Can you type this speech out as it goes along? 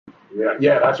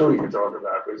Yeah, that's what we can talk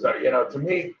about. Because, to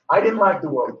me, I didn't like the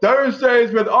World.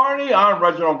 Thursdays with Arnie. I'm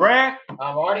Reginald Grant.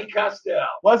 I'm Arnie Costell.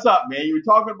 What's up, man? You were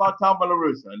talking about Tom La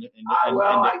Russa and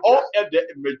the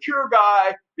mature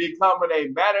guy becoming a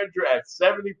manager at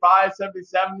 75,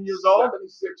 77 years old.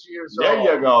 76 years old.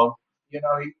 There you go.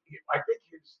 I think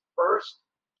his first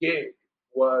gig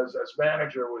was as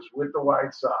manager was with the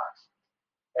White Sox.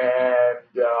 And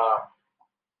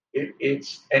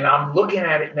and I'm looking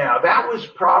at it now. That was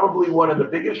probably one of the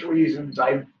biggest reasons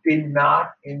I did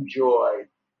not enjoy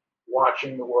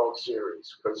watching the World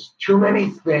Series, because too many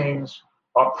things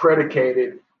are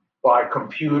predicated by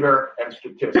computer and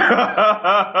statistics.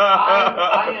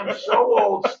 I am so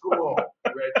old school,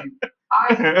 Reggie.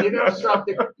 You know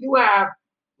something? You have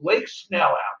Blake Snell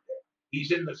out there.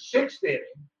 He's in the 6th inning.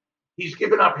 He's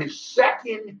given up his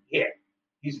second hit.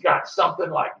 He's got something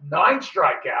like 9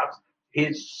 strikeouts.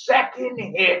 His second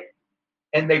hit,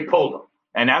 and they pulled him.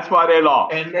 And that's why they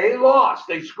lost. And they lost.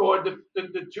 They scored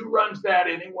the 2 runs that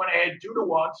inning, went ahead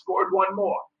 2-1, scored 1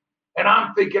 more. And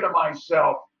I'm thinking to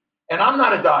myself, and I'm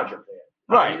not a Dodger fan.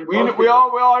 Right. We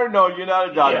already know you're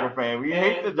not a Dodger fan. We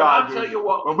hate the Dodgers. I'll tell you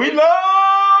what. But we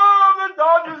love the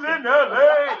Dodgers in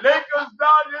L.A. Lakers,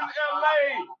 Dodgers,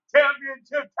 L.A.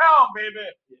 Championship town, baby.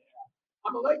 Yeah.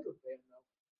 I'm a Laker fan,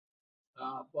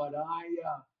 though. But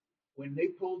when they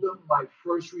pulled them, my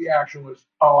first reaction was,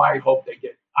 I hope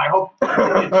it's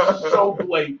so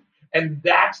blatant. And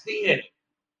that's the inning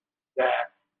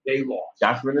that they lost.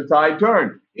 That's when the tide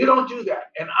turned. You don't do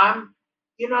that. And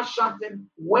something,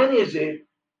 when is it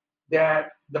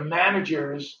that the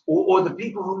managers or the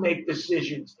people who make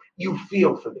decisions, you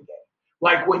feel for the game?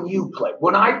 Like when you played.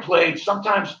 When I played,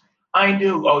 sometimes I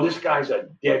knew, this guy's a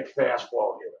dead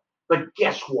fastball hitter. But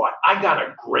guess what? I got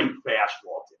a great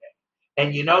fastball today.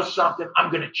 And you know something?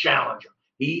 I'm going to challenge him.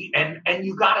 And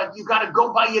you gotta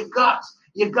go by your guts.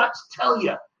 Your guts tell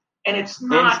you. And it's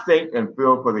not instinct and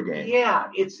feel for the game. Yeah,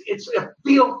 it's a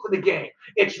feel for the game.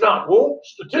 It's not,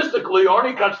 statistically,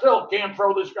 Arnie Costell can't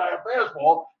throw this guy a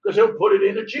fastball because he'll put it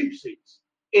in the cheap seats.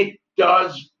 It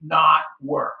does not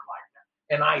work like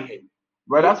that. And I hate it.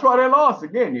 But that's why they lost.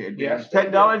 Again, yes,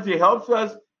 technology helps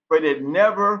us, but it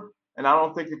never, and I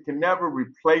don't think it can never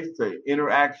replace the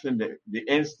interaction, the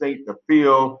instinct, the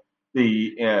feel,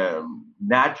 the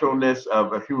naturalness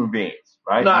of human beings.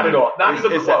 Right? Not at all. Not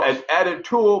even close. It's an added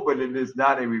tool, but it is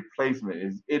not a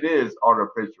replacement. It is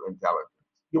artificial intelligence.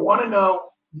 You want to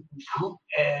know,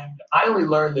 and I only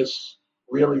learned this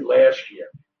really last year.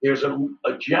 There's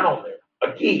a gentleman,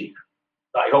 a geek.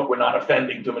 I hope we're not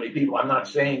offending too many people. I'm not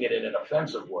saying it in an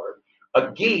offensive word.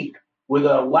 A geek with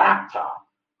a laptop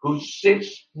who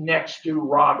sits next to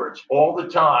Roberts all the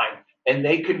time. And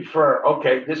they confer,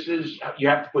 okay, you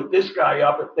have to put this guy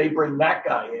up. If they bring that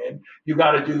guy in, you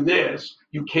got to do this.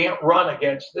 You can't run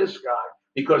against this guy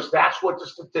because that's what the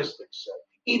statistics say,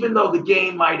 even though the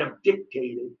game might have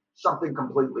dictated something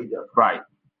completely different. Right.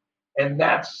 And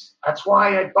that's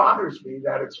why it bothers me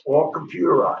that it's all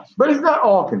computerized. But it's not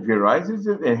all computerized. It's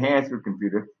just enhanced with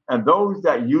computer. And those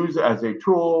that use it as a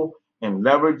tool and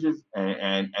leverages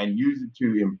and use it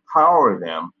to empower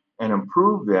them and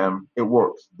improve them, it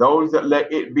works. Those that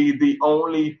let it be the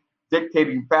only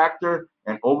dictating factor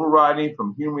and overriding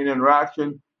from human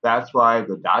interaction, that's why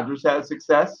the Dodgers had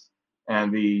success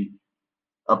and the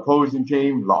opposing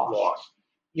team lost.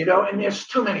 And there's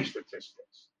too many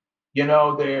statistics.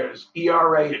 There's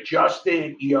ERA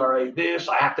adjusted, ERA this.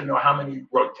 I have to know how many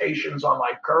rotations on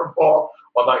my curveball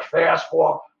or my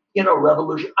fastball,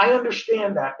 revolution. I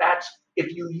understand that. That's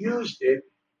if you used it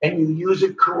and you use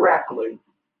it correctly,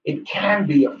 it can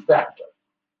be effective.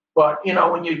 But,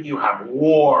 when you have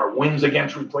WAR, wins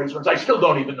against replacements, I still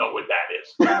don't even know what that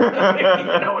is.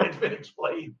 And it's been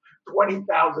explained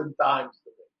 20,000 times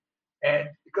to me. And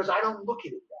because I don't look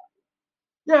at it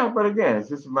that way. Yeah, but again, it's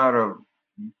just a matter of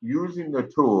using the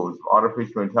tools of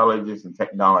artificial intelligence and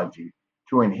technology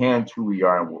to enhance who we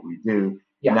are and what we do,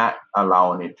 not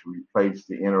allowing it to replace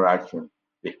the interaction,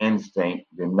 the instinct,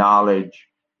 the knowledge,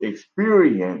 the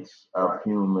experience of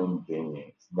human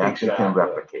beings. Nothing can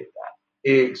replicate that.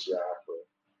 Exactly.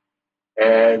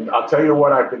 And I'll tell you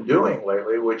what I've been doing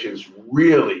lately, which has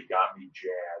really got me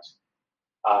jazzed.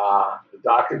 The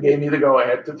doctor gave me the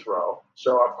go-ahead to throw.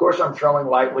 So, of course, I'm throwing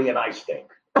lightly and I stink.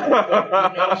 But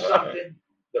you know something?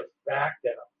 The fact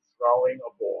that I'm throwing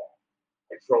a ball,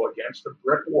 I throw against a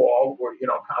brick wall or,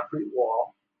 concrete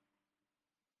wall,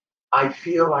 I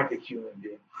feel like a human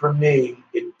being. For me,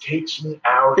 it takes me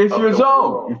out of your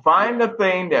zone. World. You find the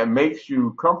thing that makes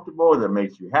you comfortable, that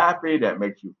makes you happy, that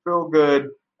makes you feel good,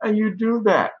 and you do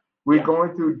that. We're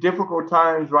going through difficult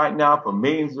times right now for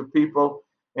millions of people,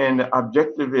 and the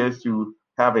objective is to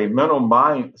have a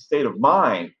state of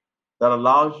mind that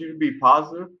allows you to be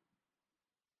positive,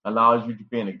 allows you to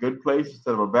be in a good place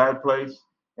instead of a bad place.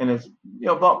 And it's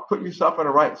about putting yourself in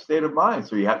the right state of mind.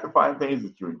 So you have to find things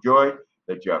that you enjoy,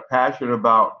 that you're passionate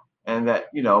about, and that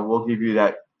will give you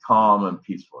that calm and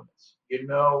peacefulness. You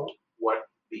know what?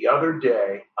 The other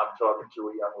day, I'm talking to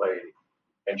a young lady,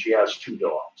 and she has 2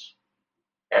 dogs.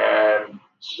 And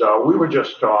so we were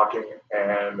just talking,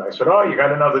 and I said, "Oh, you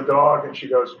got another dog?" And she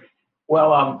goes,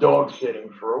 "Well, I'm dog sitting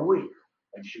for a week."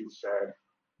 And she said,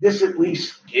 "This at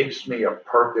least gives me a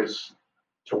purpose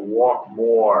to walk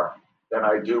more than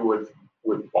I do with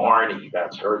Barney,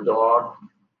 that's her dog,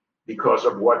 because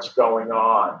of what's going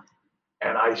on."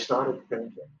 And I started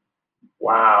thinking,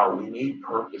 wow, we need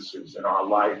purposes in our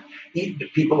life.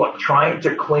 People are trying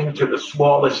to cling to the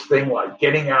smallest thing, like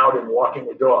getting out and walking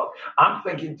a dog. I'm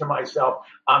thinking to myself,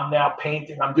 I'm now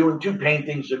painting. I'm doing 2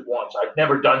 paintings at once. I've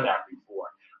never done that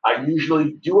before. I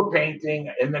usually do a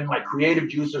painting, and then my creative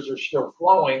juices are still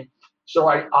flowing. So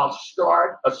I'll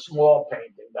start a small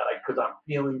painting because I'm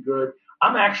feeling good.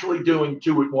 I'm actually doing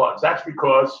 2 at once. That's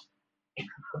because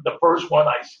the first one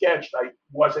I sketched, I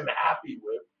wasn't happy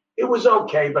with. It was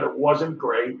okay, but it wasn't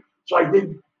great. So I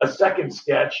did a second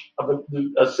sketch of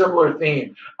a similar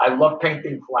theme. I love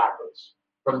painting flappers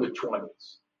from the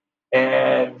 20s.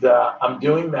 And I'm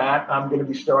doing that. I'm going to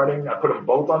be starting. I put them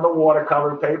both on the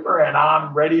watercolor paper, and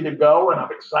I'm ready to go, and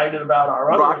I'm excited about our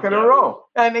other rock and roll.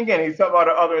 And again, he's talking about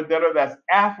the other endeavor. That's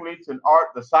Athletes in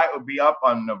Art. The site will be up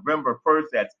on November 1st.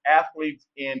 That's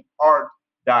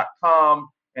athletesinart.com.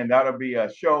 And that'll be a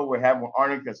show we're having with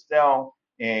Arnie Castell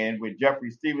and with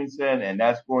Jeffrey Stevenson. And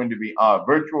that's going to be a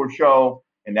virtual show.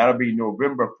 And that'll be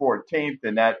November 14th.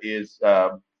 And that is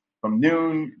from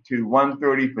noon to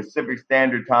 1:30 Pacific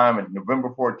Standard Time on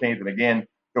November 14th. And again,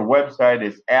 the website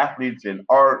is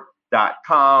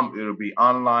athletesinart.com. It'll be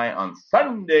online on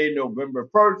Sunday, November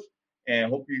 1st. And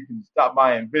hope you can stop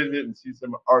by and visit and see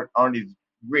some art, Arnie's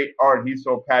great art. He's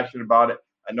so passionate about it.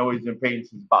 I know he's been painting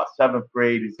since about 7th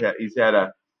grade. He's had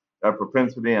a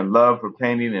propensity and love for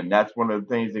painting, and that's one of the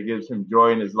things that gives him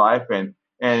joy in his life. And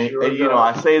I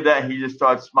say that, he just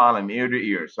starts smiling ear to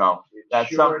ear. So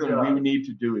that's something we need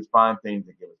to do, is find things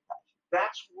that give us passion.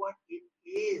 That's what it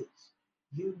is.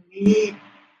 You need,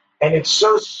 and it's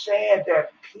so sad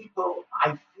that people,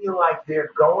 I feel like they're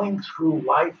going through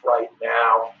life right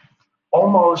now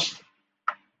almost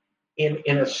in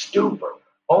a stupor,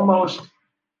 almost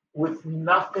with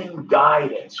nothing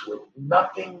guidance, with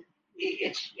nothing.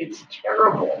 It's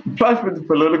terrible. Plus with the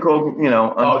political,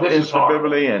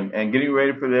 instability and getting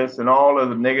ready for this and all of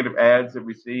the negative ads that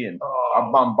we see and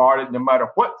are bombarded no matter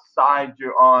what side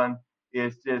you're on.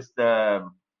 It's just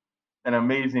an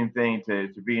amazing thing to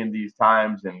be in these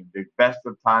times, and the best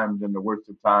of times and the worst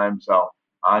of times. So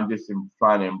I'm just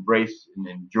trying to embrace and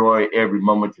enjoy every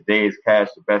moment. Today is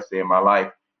past the best day of my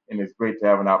life. And it's great to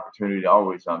have an opportunity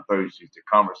always on Thursdays to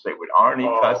conversate with Arnie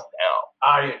Castell.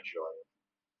 I enjoy it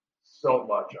so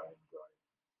much. I enjoy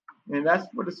it. And that's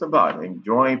what it's about.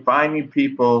 Enjoying, finding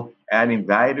people, adding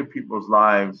value to people's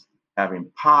lives,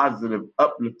 having positive,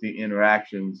 uplifting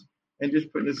interactions, and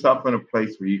just putting yourself in a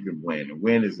place where you can win. And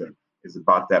win is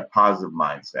about that positive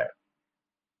mindset.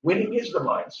 Winning is the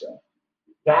mindset.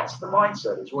 That's the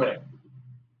mindset, is winning.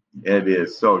 It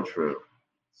is so true.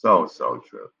 So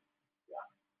true.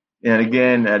 And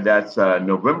again, that's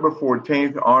November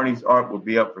 14th. Arnie's art will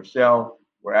be up for sale.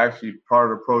 We're actually,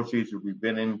 part of the proceeds will be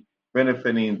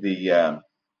benefiting the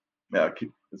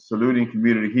Saluting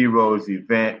Community Heroes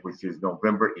event, which is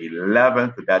November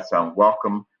 11th. That's on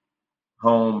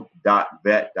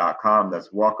welcomehome.vet.com. That's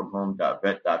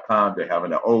welcomehome.vet.com. They're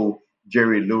having an old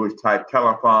Jerry Lewis type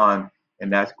telethon,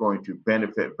 and that's going to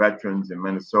benefit veterans in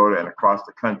Minnesota and across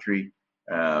the country.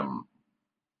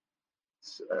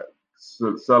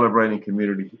 Saluting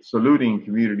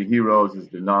Community Heroes is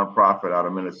the nonprofit out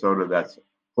of Minnesota that's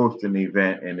hosting the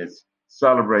event, and it's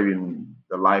celebrating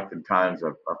the life and times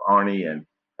of Arnie and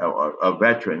of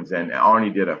veterans. And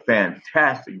Arnie did a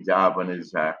fantastic job on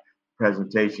his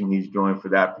presentation he's doing for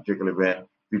that particular event.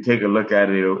 If you take a look at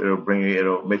it,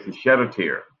 it'll make you shed a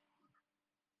tear.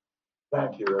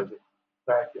 Thank you, Reggie.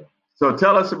 Thank you. So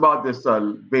tell us about this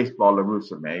baseball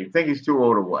LaRussa, man. You think he's too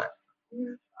old or what?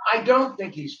 I don't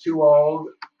think he's too old.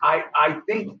 I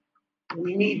think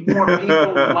we need more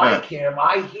people like him.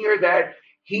 I hear that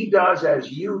he does,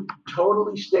 as you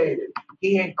totally stated,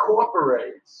 he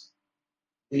incorporates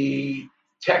the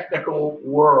technical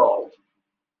world,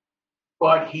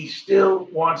 but he still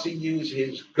wants to use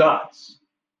his guts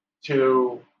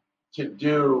to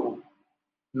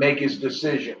make his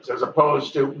decisions, as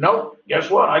opposed to, nope, guess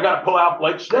what? I got to pull out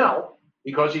Blake Snell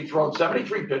because he'd thrown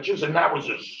 73 pitches, and that was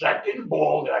his second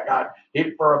ball that got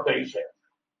hit for a base hit.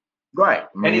 Right.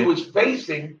 And he was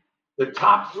facing the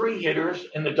top three hitters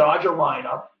in the Dodger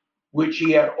lineup, which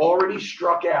he had already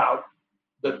struck out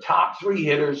the top three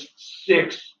hitters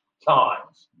 6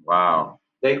 times. Wow.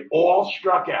 They all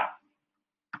struck out.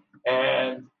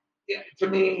 And to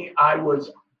me, I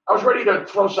was ready to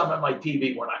throw something at my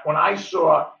TV when I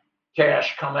saw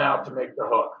Cash come out to make the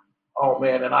hook. Oh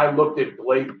man! And I looked at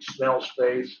Blake Snell's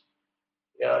face.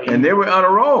 And they were on a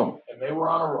roll. And they were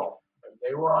on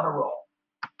a roll.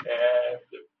 And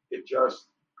it just,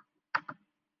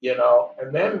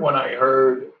 And then when I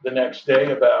heard the next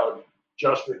day about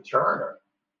Justin Turner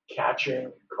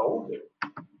catching COVID,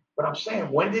 but I'm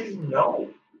saying, when did he know?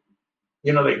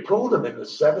 They pulled him in the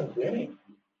 7th inning.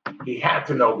 He had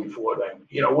to know before then.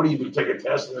 What do you do? Take a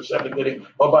test in the 7th inning?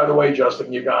 Oh, by the way,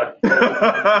 Justin, you got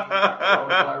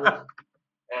coronavirus.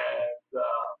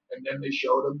 And then they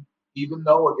showed him, even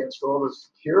though against all the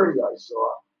security I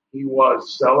saw, he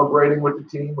was celebrating with the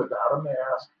team without a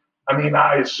mask. I mean,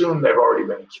 I assume they've already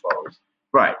been exposed.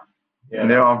 Right. And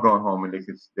they're all going home, and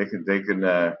they can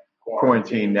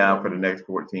quarantine now for the next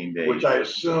 14 days. Which I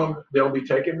assume they'll be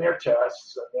taking their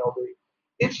tests, and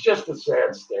it's just a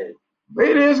sad state.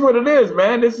 It is what it is,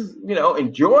 man. This is,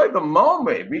 enjoy the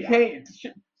moment. We can't.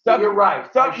 You're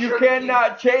right. Stuff you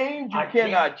cannot change. You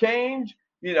cannot change.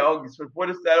 What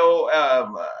is that old?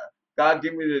 God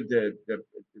give me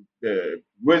the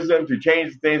wisdom to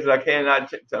change the things that I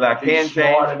cannot, that I can change,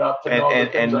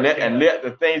 and let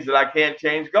the things that I can't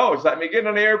change go. It's like me getting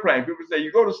on the airplane. People say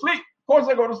you go to sleep. Of course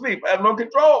I go to sleep. I have no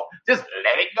control. Just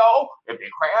let it go. If they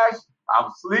crash, I'm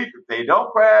asleep. If they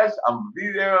don't crash, I'm gonna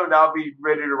be there and I'll be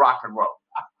ready to rock and roll.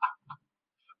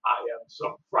 I am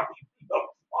so frightened of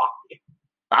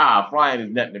flying. Flying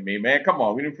is nothing to me, man. Come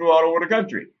on, we done flew all over the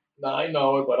country. No, I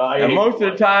know it, but and most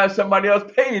of the time somebody else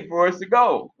paid for us to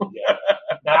go. Yeah.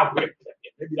 Now maybe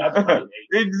that's right.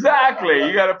 Exactly.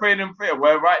 You got to pay them fair.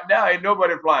 Well, right now ain't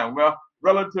nobody flying. Well,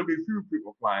 relatively few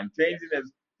people flying.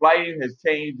 Flying has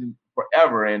changed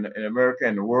forever in America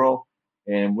and the world.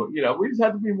 And we just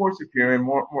have to be more secure and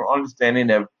more understanding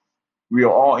that we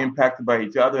are all impacted by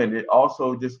each other. And it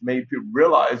also just made people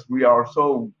realize we are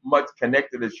so much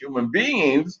connected as human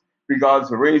beings,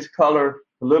 regardless of race, color,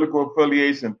 political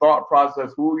affiliation, thought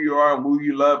process, who you are, who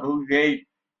you love, who you hate.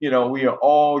 We are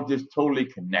all just totally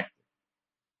connected.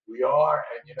 We are,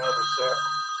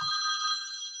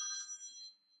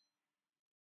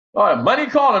 and money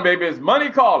calling, baby. It's money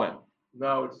calling.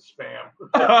 No, it's spam.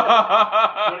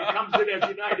 When it comes in as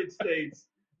United States,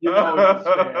 it's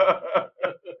spam.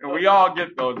 And we all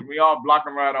get those. We all block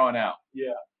them right on out.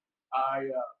 Yeah.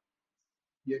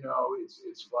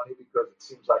 It's funny because it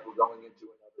seems like we're going into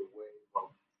another wave.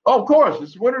 Of course.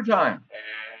 It's wintertime.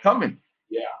 Coming.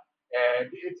 Yeah.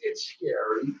 And it's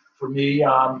scary for me.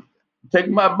 Take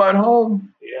my butt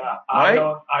home. Yeah, right?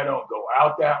 I don't go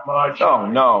out that much. Oh,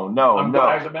 no.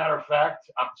 As a matter of fact,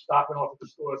 I'm stopping off at the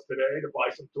stores today to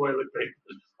buy some toilet paper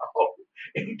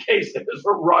in case there's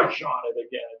a rush on it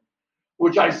again,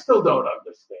 which I still don't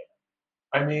understand.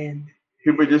 I mean,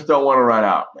 people just don't want to run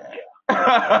out, man.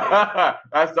 Yeah.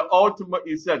 That's the ultimate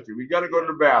essential. We got to go to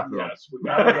the bathroom. Yes, we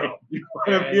got to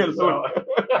go.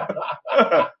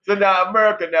 So now,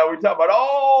 America, we talk about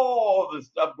all the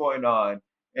stuff going on.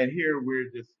 And here we're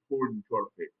just hoarding toilet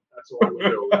paper. That's all we're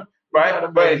doing. Right?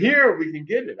 But here we can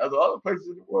get it. Other places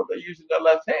in the world, they're using their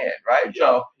left hand, right? Yeah.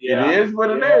 So it is what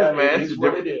it is, man. It is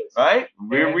what it is. Right?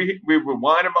 We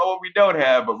whine about what we don't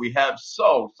have, but we have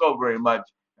so very much.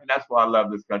 And that's why I love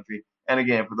this country. And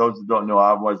again, for those who don't know,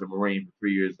 I was a Marine for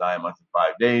 3 years, 9 months, and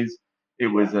 5 days. It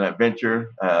was an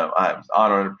adventure. I was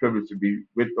honored and privileged to be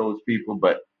with those people,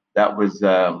 but that was,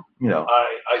 I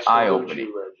eye-opening.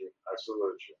 You, Reggie. I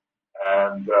salute you.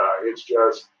 And it's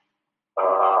just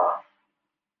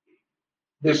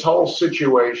this whole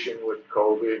situation with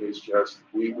COVID is just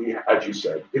we as you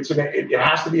said, it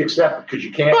has to be accepted because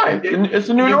you can't. Right. It's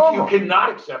a new normal. You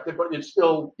cannot accept it, but it's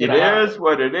still. It is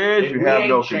what it is. You have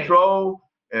no control.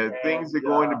 Things are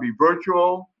going to be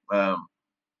virtual, and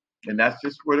that's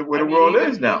just where the world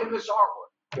is now. Even this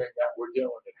artwork that we're doing.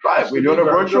 Right. We're doing a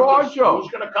virtual art show. Who's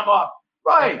going to come up?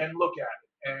 Right. And look at it.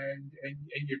 And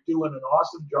you're doing an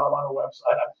awesome job on the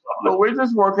website. So we're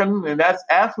just working, and that's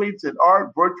Athletes in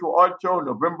Art Virtual Art Show,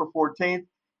 November 14th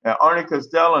at Arnie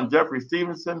Costell and Jeffrey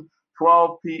Stevenson,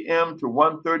 12 p.m. to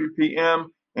 1:30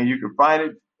 p.m. And you can find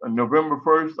it on November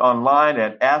 1st online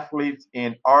at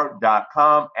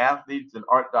athletesinart.com,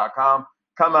 athletesinart.com.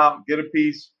 Come out, get a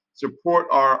piece, support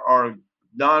our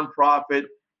nonprofit,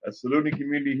 Saluting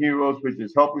Community Heroes, which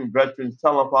is helping veterans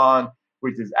telethon.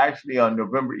 which is actually on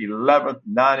November 11th,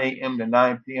 9 a.m. to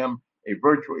 9 p.m., a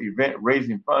virtual event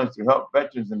raising funds to help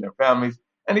veterans and their families.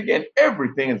 And again,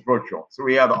 everything is virtual. So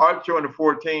we have the art show on the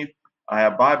 14th. I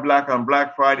have Buy Black on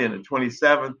Black Friday on the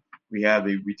 27th. We have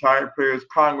the Retired Players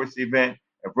Congress event,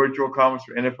 a virtual conference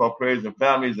for NFL players and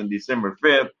families on December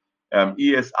 5th.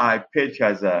 ESI Pitch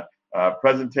has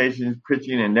presentations,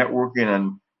 pitching, and networking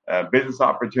on business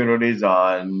opportunities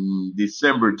on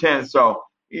December 10th. So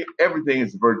everything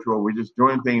is virtual. We're just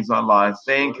doing things online,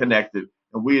 staying connected,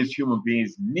 and we as human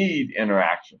beings need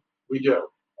interaction. We do.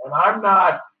 And I'm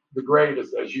not the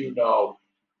greatest, as you know.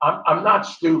 I'm not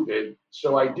stupid,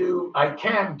 so I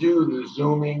can do the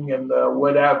Zooming and the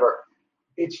whatever.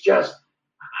 It's just,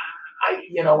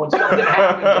 when something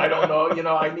happens, I don't know,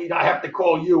 I have to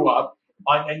call you up,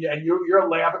 and you're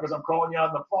laughing because I'm calling you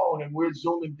on the phone, and we're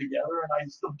Zooming together, and I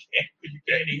still can't, because you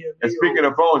can't hear me. And speaking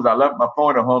of phones, I left my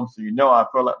phone at home, so I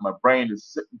feel like my brain is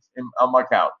sitting on my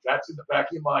couch. That's in the back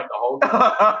of your mind the whole time.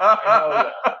 I know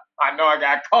that. I know I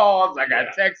got calls, I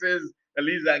got texts. At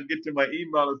least I can get to my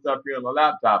email and stuff here on the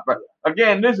laptop. But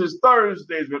again, this is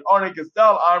Thursdays with Arnie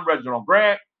Castell. I'm Reginald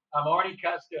Grant. I'm Arnie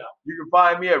Castell. You can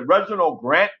find me at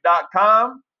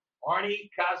ReginaldGrant.com.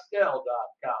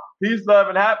 ArnieCastell.com. Peace, love,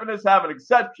 and happiness. Have an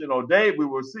exceptional day. We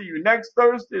will see you next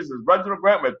Thursday. This is Reginald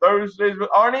Grant with Thursdays with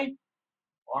Arnie.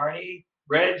 Arnie,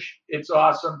 Reg, it's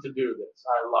awesome to do this.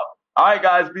 I love it. All right,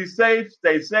 guys, be safe,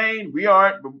 stay sane. We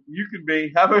aren't, but you can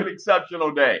be. Have an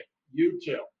exceptional day. You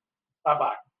too.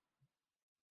 Bye-bye.